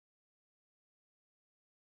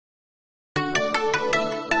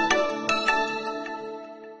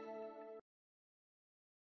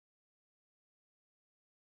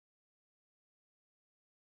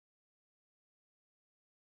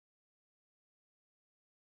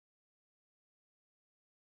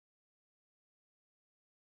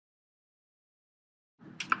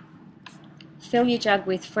Fill your jug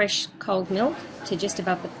with fresh cold milk to just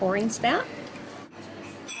above the pouring spout.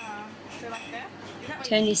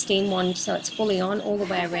 Turn your steam wand so it's fully on all the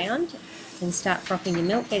way around and start frothing your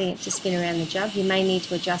milk, getting it to spin around the jug. You may need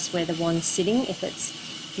to adjust where the wand's sitting if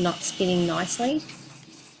it's not spinning nicely.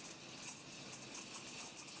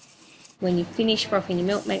 When you finish frothing your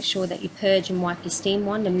milk, make sure that you purge and wipe your steam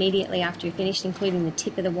wand immediately after you're finished, including the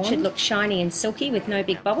tip of the wand. It should look shiny and silky with no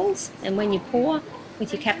big bubbles. And when you pour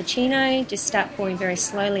with your cappuccino, just start pouring very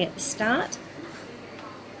slowly at the start.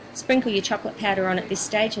 Sprinkle your chocolate powder on at this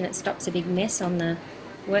stage and it stops a big mess on the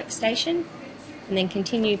workstation. And then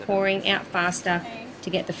continue pouring out faster to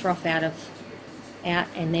get the froth out,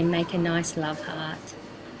 and then make a nice love heart.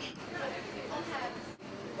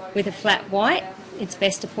 With a flat white, it's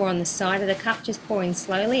best to pour on the side of the cup, just pouring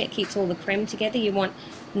slowly. It keeps all the creme together. You want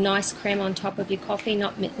nice creme on top of your coffee,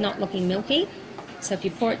 not looking milky. So if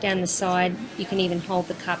you pour it down the side, you can even hold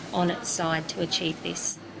the cup on its side to achieve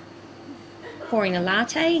this. Pouring a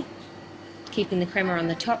latte, keeping the crema on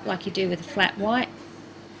the top like you do with a flat white,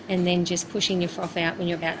 and then just pushing your froth out when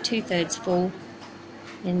you're about 2/3 full,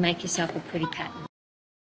 and make yourself a pretty pattern.